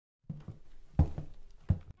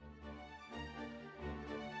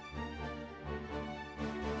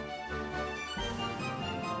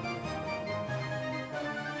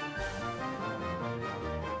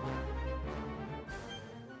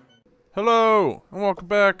Hello, and welcome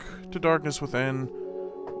back to Darkness Within.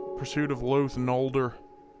 Pursuit of Loth and Older.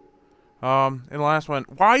 In the last one,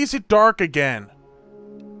 why is it dark again?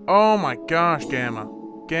 Oh my gosh, Gamma.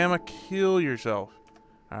 Gamma, kill yourself.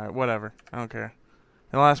 Alright, whatever. I don't care.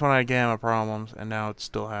 In the last one I had Gamma problems, and now it's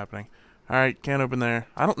still happening. Alright, can't open there.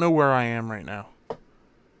 I don't know where I am right now.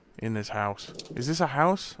 In this house. Is this a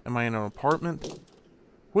house? Am I in an apartment?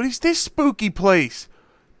 What is this spooky place?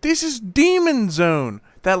 This is Demon Zone!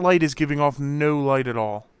 That light is giving off no light at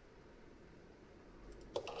all.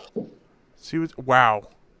 See what's... Wow.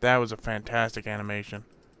 That was a fantastic animation.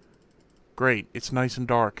 Great. It's nice and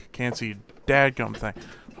dark. Can't see a dadgum thing.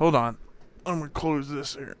 Hold on. I'm gonna close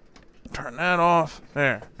this here. Turn that off.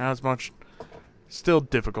 There. Now it's much... Still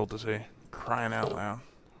difficult to see. Crying out loud.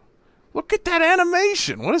 Look at that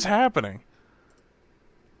animation! What is happening?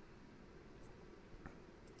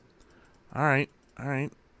 Alright.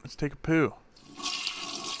 Alright. Let's take a poo.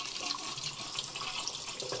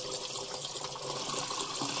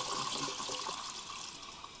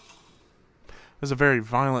 That's a very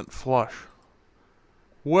violent flush.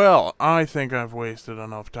 Well, I think I've wasted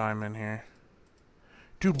enough time in here.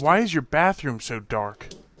 Dude, why is your bathroom so dark?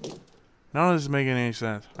 None of this is making any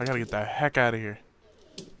sense. I gotta get the heck out of here.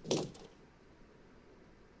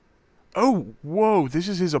 Oh, whoa, this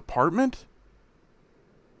is his apartment?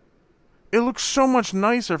 It looks so much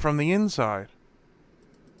nicer from the inside.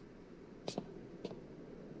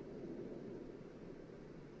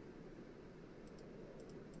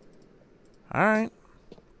 Alright.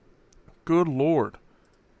 Good lord.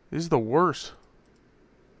 This is the worst.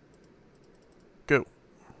 Go.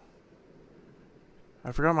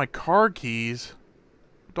 I forgot my car keys.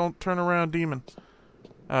 Don't turn around, demon.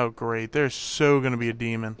 Oh, great. There's so gonna be a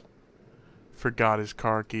demon. Forgot his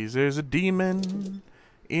car keys. There's a demon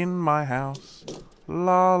in my house.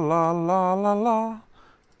 La la la la la.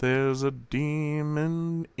 There's a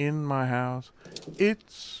demon in my house.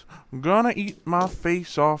 It's gonna eat my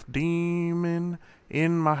face off. Demon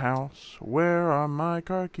in my house. Where are my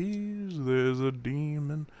car keys? There's a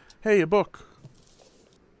demon. Hey, a book.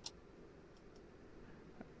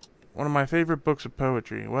 One of my favorite books of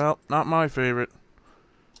poetry. Well, not my favorite.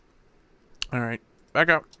 Alright, back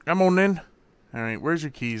out. Come on in. Alright, where's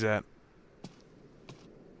your keys at?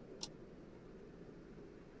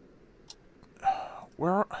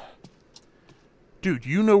 Where are... Dude,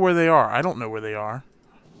 you know where they are. I don't know where they are.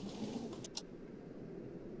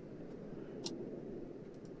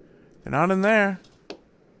 They're not in there.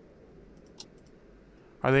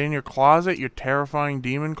 Are they in your closet? Your terrifying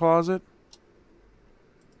demon closet?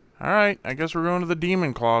 Alright, I guess we're going to the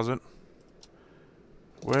demon closet.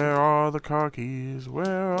 Where are the car keys?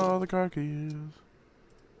 Where are the car keys?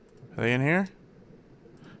 Are they in here?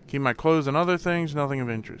 Keep my clothes and other things, nothing of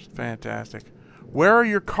interest. Fantastic. Where are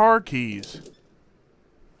your car keys?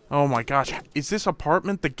 Oh my gosh, is this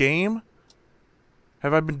apartment the game?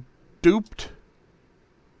 Have I been duped?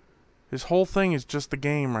 This whole thing is just the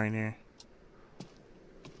game right here.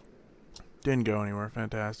 Didn't go anywhere,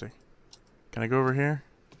 fantastic. Can I go over here?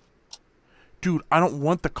 Dude, I don't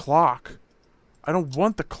want the clock. I don't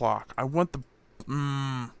want the clock. I want the...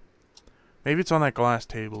 Maybe it's on that glass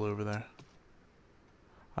table over there.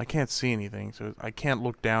 I can't see anything, so I can't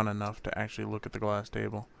look down enough to actually look at the glass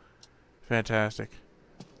table. Fantastic.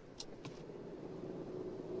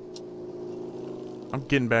 I'm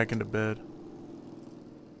getting back into bed.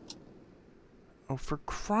 Oh, for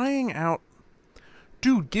crying out...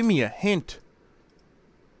 Dude, give me a hint.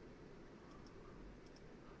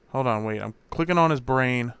 Hold on, wait. I'm clicking on his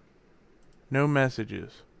brain. No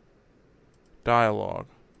messages. Dialogue.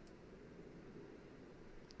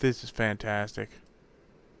 This is fantastic.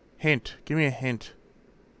 Hint. Give me a hint.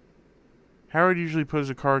 Howard usually puts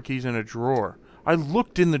the car keys in a drawer. I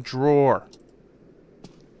looked in the drawer.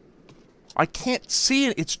 I can't see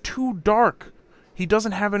it. It's too dark. He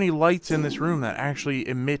doesn't have any lights in this room that actually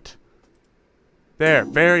emit. There.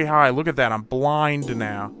 Very high. Look at that. I'm blind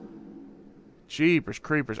now. Jeepers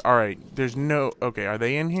creepers. Alright. There's no... Okay, are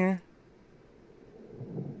they in here?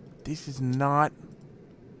 This is not...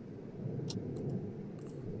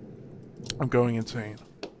 I'm going insane.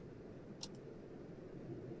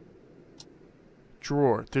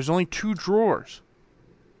 Drawer. There's only 2 drawers.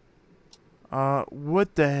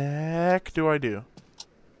 What the heck do I do?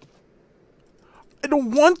 I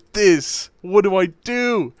don't want this! What do I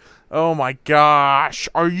do? Oh my gosh.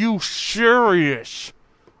 Are you serious?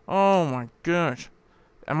 Oh my gosh.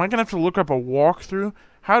 Am I gonna have to look up a walkthrough?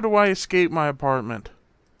 How do I escape my apartment?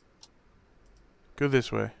 Go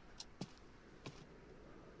this way.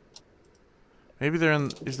 Maybe they're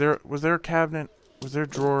in... Was there a cabinet? Was there a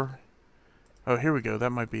drawer? Oh, here we go.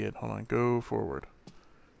 That might be it. Hold on. Go forward.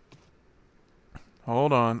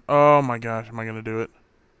 Hold on. Oh my gosh. Am I going to do it?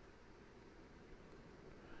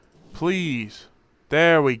 Please.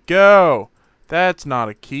 There we go. That's not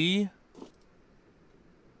a key.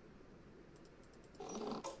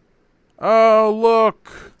 Oh,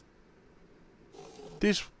 look.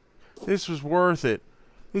 This was worth it.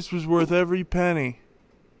 This was worth every penny.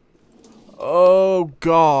 Oh,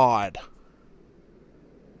 God.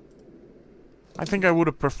 I think I would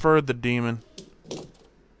have preferred the demon.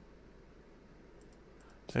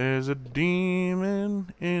 There's a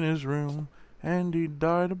demon in his room, and he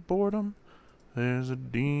died of boredom. There's a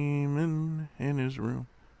demon in his room.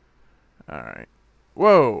 Alright.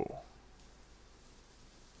 Whoa.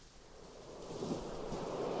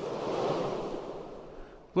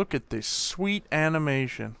 Look at this sweet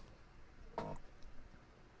animation.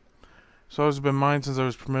 So it's been mine since I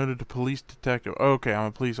was promoted to police detective. Okay, I'm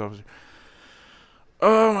a police officer.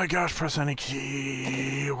 Oh my gosh, press any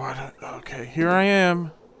key. What? Okay, here I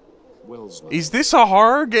am. Is this a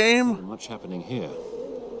horror game? Not much happening here.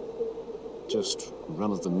 Just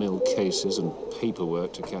run-of-the-mill cases and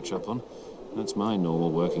paperwork to catch up on. That's my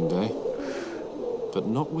normal working day. But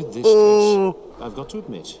not with this case. I've got to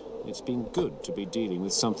admit, it's been good to be dealing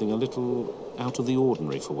with something a little out of the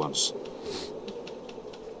ordinary for once.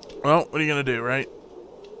 Well, what are you gonna do, right?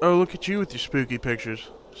 Oh, look at you with your spooky pictures.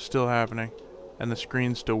 Still happening. And the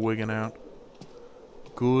screen's still wigging out.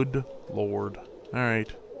 Good lord.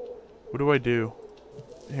 Alright. What do I do?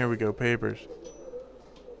 Here we go, papers.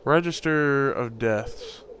 Register of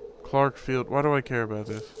deaths. Clark Field. Why do I care about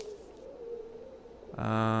this?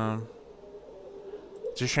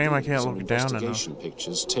 It's a shame I can't look down enough. Investigation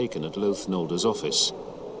pictures taken at Lothnolder's office.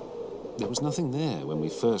 There was nothing there when we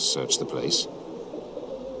first searched the place.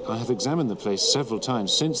 I have examined the place several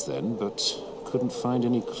times since then, but couldn't find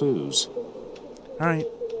any clues. Alright.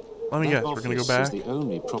 Let me guess. We're gonna go back? That office is the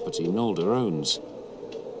only property Nolder owns.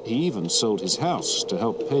 He even sold his house to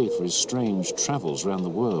help pay for his strange travels around the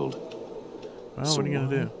world. Well, so what are you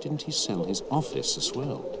gonna do? Didn't he sell his office as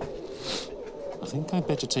well? I think I'd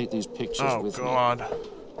better take these pictures with me. Oh, God.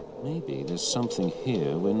 Maybe there's something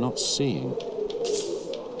here we're not seeing.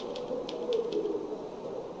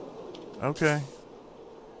 Okay.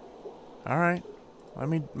 Alright. Let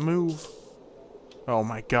me move. Oh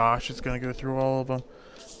my gosh, it's gonna go through all of them.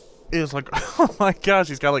 It's like, oh my gosh,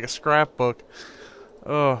 he's got like a scrapbook.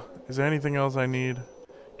 Oh, is there anything else I need?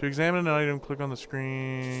 To examine an item, click on the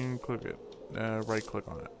screen, click it. Right click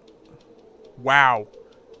on it. Wow.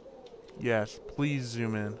 Yes, please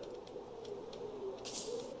zoom in.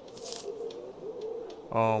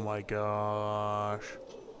 Oh my gosh.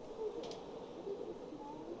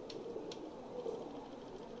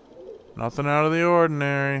 Nothing out of the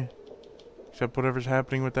ordinary. Except whatever's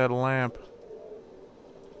happening with that lamp.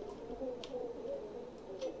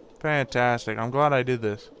 Fantastic. I'm glad I did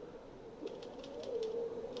this.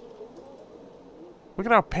 Look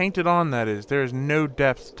at how painted on that is. There is no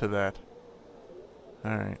depth to that.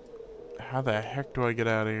 Alright. How the heck do I get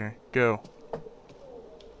out of here? Go.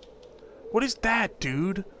 What is that,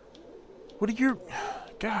 dude? What are your...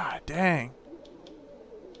 God dang.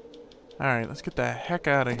 Alright, let's get the heck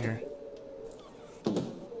out of here.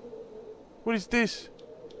 What is this?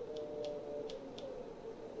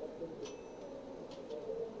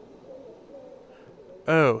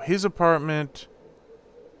 Oh, his apartment,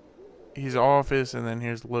 his office, and then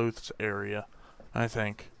here's Loth's area, I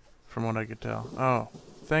think, from what I could tell. Oh,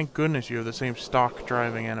 thank goodness you have the same stock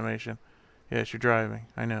driving animation. Yes, you're driving,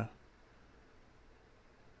 I know.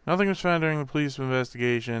 Nothing was found during the police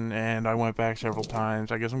investigation, and I went back several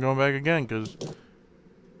times. I guess I'm going back again, because...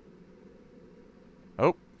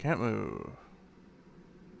 Oh, can't move.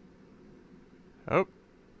 Oh,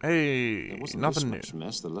 hey, nothing new. Much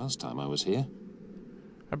mess the last time I was here.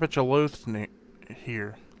 I bet you Loth's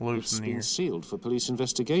here. Loth's It's near. been sealed for police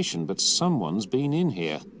investigation, but someone's been in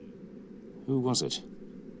here. Who was it?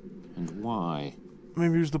 And why?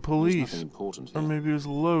 Maybe it was the police. There's nothing important here. Or maybe it was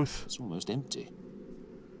Loth. It's almost empty.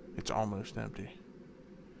 It's almost empty.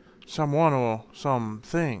 Someone or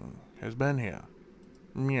something has been here.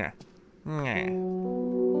 Meh. Meh.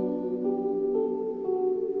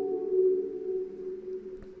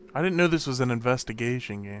 I didn't know this was an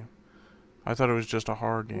investigation game. I thought it was just a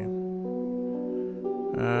horror game.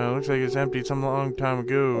 Looks like it's emptied some long time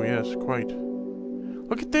ago. Yes, quite.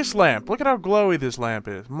 Look at this lamp. Look at how glowy this lamp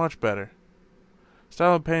is. Much better.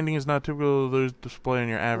 Style of painting is not typical of those displayed in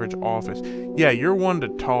your average office. Yeah, you're one to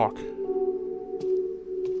talk.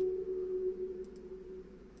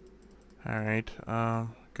 Alright,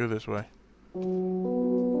 go this way.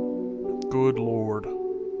 Good lord.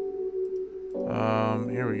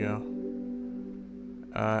 Here we go.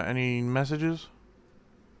 Any messages?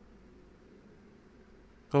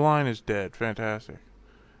 The line is dead. Fantastic.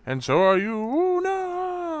 And so are you. Ooh,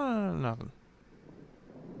 no, nothing.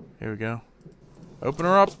 Here we go. Open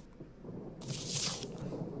her up.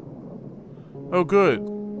 Oh, good.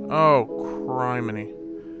 Oh, criminy.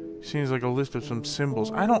 Seems like a list of some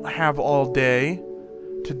symbols. I don't have all day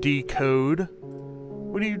to decode.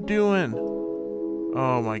 What are you doing?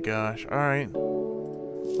 Oh my gosh. Alright.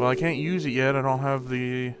 Well, I can't use it yet. I don't have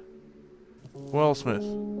the Wellsmith.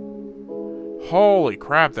 Holy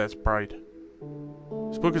crap, that's bright.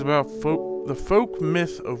 This book is about the folk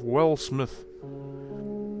myth of Wellsmith.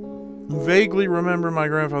 Vaguely remember my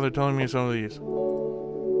grandfather telling me some of these.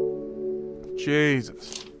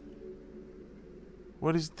 Jesus.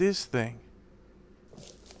 What is this thing?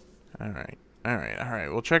 Alright.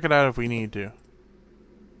 Alright. We'll check it out if we need to.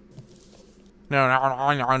 No.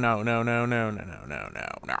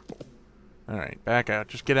 Alright, back out.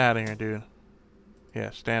 Just get out of here, dude.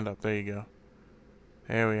 Yeah, stand up. There you go.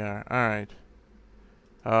 There we are. Alright.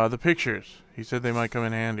 The pictures. He said they might come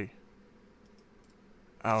in handy.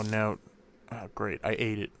 Oh, no. Oh, great. I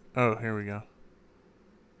ate it. Oh, here we go.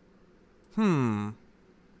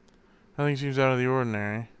 Nothing seems out of the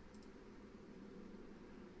ordinary.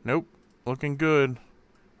 Nope. Looking good.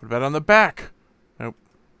 What about on the back? Nope.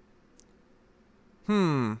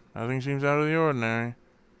 Nothing seems out of the ordinary.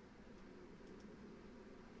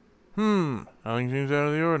 Nothing seems out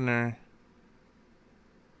of the ordinary.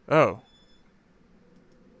 Oh.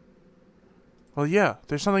 Well, yeah.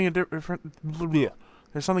 There's something different.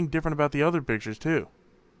 There's something different about the other pictures too.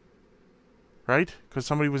 Right? Because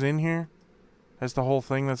somebody was in here. That's the whole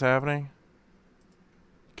thing that's happening.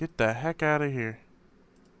 Get the heck out of here.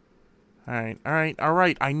 Alright.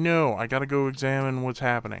 I know. I gotta go examine what's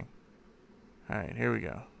happening. Alright, here we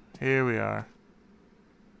go. Here we are.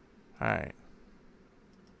 Alright.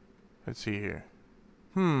 Let's see here.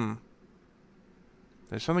 There's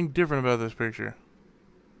something different about this picture.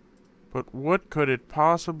 But what could it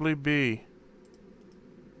possibly be?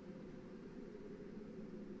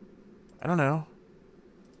 I don't know.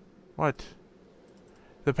 What?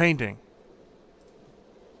 The painting.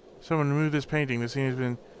 Someone removed this painting. This scene has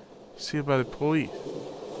been sealed by the police.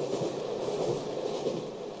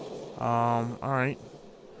 Alright.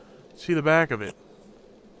 See the back of it.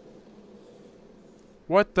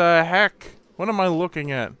 What the heck? What am I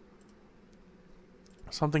looking at?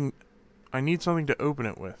 Something... I need something to open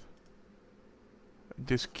it with.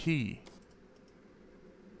 This key.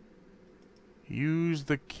 Use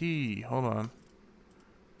the key. Hold on.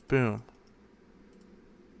 Boom.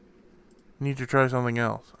 Need to try something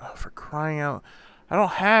else. Oh, for crying out... I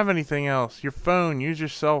don't have anything else. Your phone. Use your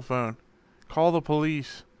cell phone. Call the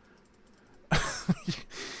police.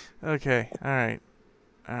 Okay. Alright.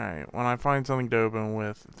 Alright. When I find something to open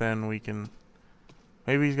with, then we can...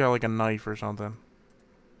 Maybe he's got like a knife or something.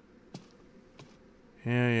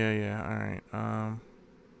 Yeah. Alright.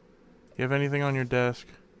 You have anything on your desk?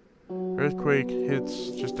 Earthquake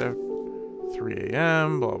hits just at 3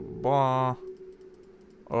 a.m. Blah, blah, blah.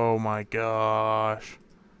 Oh my gosh.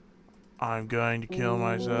 I'm going to kill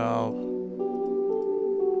myself.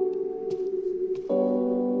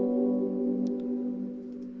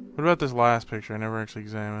 What about this last picture? I never actually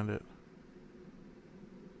examined it.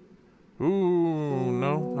 Ooh,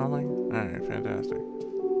 no, nothing? Alright, fantastic.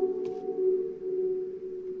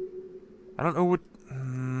 I don't know what...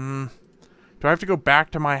 Do I have to go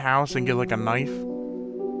back to my house and get like a knife?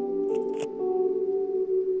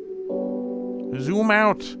 Zoom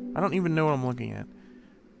out! I don't even know what I'm looking at.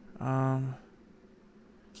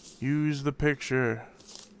 Use the picture.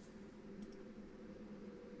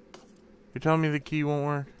 You're telling me the key won't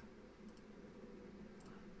work?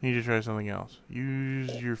 Need to try something else.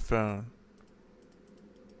 Use your phone.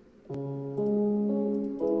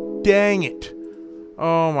 Dang it!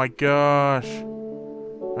 Oh my gosh.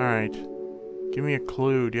 Alright. Give me a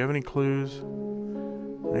clue. Do you have any clues?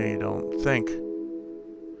 No, you don't. Think.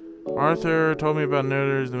 Arthur told me about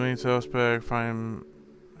Noter as the main suspect. Find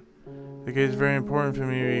the case is very important for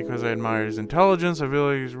me because I admire his intelligence. I feel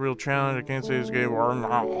like he's a real challenge. I can't say this game.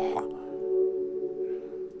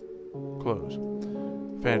 Close.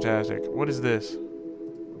 Fantastic. What is this?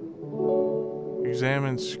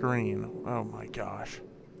 Examine screen. Oh my gosh.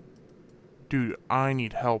 Dude, I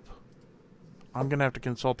need help. I'm gonna have to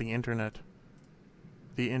consult the internet.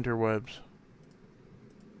 The interwebs.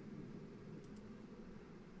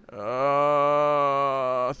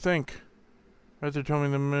 Think. Arthur told me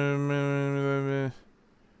the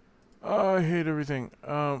oh, I hate everything.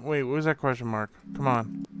 Wait, what was that question mark? Come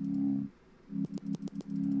on.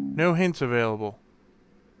 No hints available.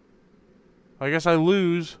 I guess I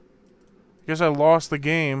lose. I guess I lost the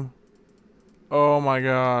game. Oh my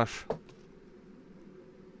gosh.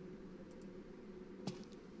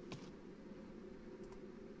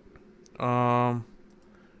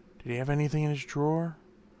 Did he have anything in his drawer?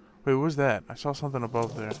 Wait, what was that? I saw something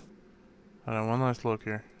above there. Hold on, one last look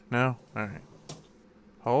here. No? Alright.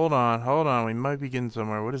 Hold on. We might be getting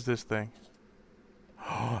somewhere. What is this thing?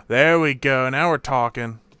 Oh, there we go. Now we're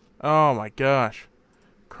talking. Oh my gosh.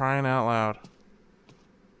 Crying out loud.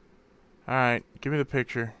 Alright, give me the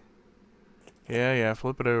picture. Yeah,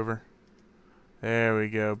 flip it over. There we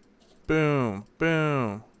go. Boom,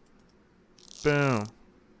 boom, boom.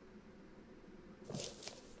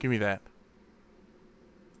 Give me that.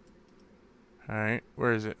 Alright,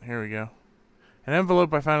 where is it? Here we go. An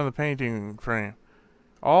envelope I found in the painting frame.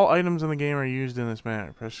 All items in the game are used in this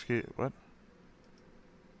manner. Press escape. What?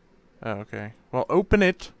 Oh, okay. Well, open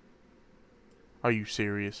it. Are you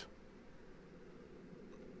serious?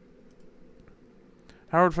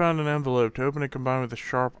 Howard found an envelope. To open it, combined with a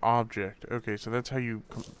sharp object. Okay, so that's how you...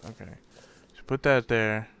 okay. So put that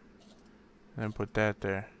there. And then put that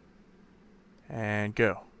there. And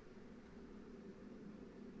go.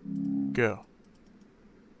 Go.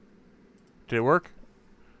 Did it work?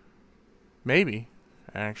 Maybe.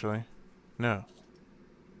 Actually. No.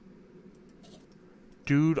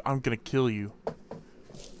 Dude, I'm gonna kill you.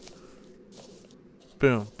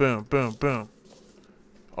 Boom, boom, boom, boom.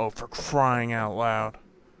 Oh, for crying out loud.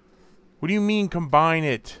 What do you mean combine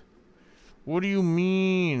it? What do you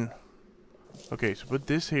mean? Okay, so put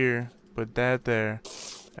this here, put that there,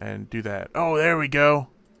 and do that. Oh, there we go.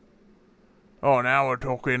 Oh, now we're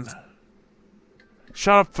talking.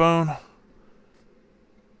 Shut up, phone.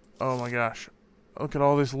 Oh my gosh. Look at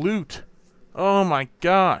all this loot. Oh my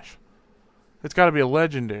gosh. It's gotta be a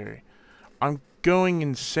legendary. I'm going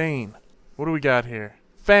insane. What do we got here?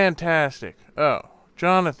 Fantastic. Oh.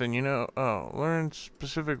 Jonathan, you know, learn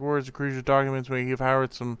specific words of crucial documents may give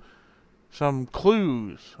Howard some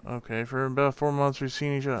clues. Okay, for about 4 months we've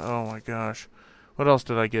seen each other. Oh my gosh. What else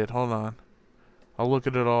did I get? Hold on. I'll look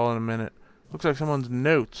at it all in a minute. Looks like someone's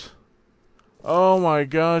notes. Oh my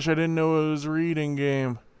gosh, I didn't know it was a reading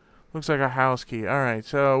game. Looks like a house key. Alright,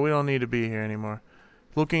 so we don't need to be here anymore.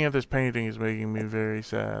 Looking at this painting is making me very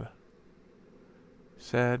sad.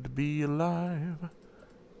 Sad to be alive.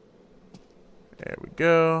 There we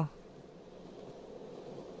go.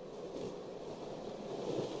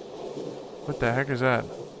 What the heck is that?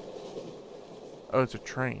 Oh, it's a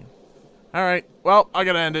train. Alright, well, I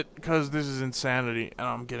gotta end it, because this is insanity, and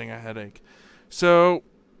I'm getting a headache. So,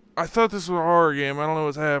 I thought this was a horror game, I don't know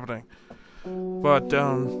what's happening. But,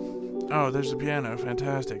 oh, there's the piano,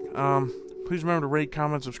 fantastic. Please remember to rate,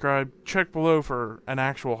 comment, subscribe, check below for an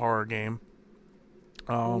actual horror game.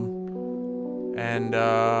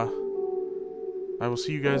 I will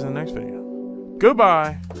see you guys in the next video.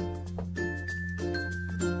 Goodbye!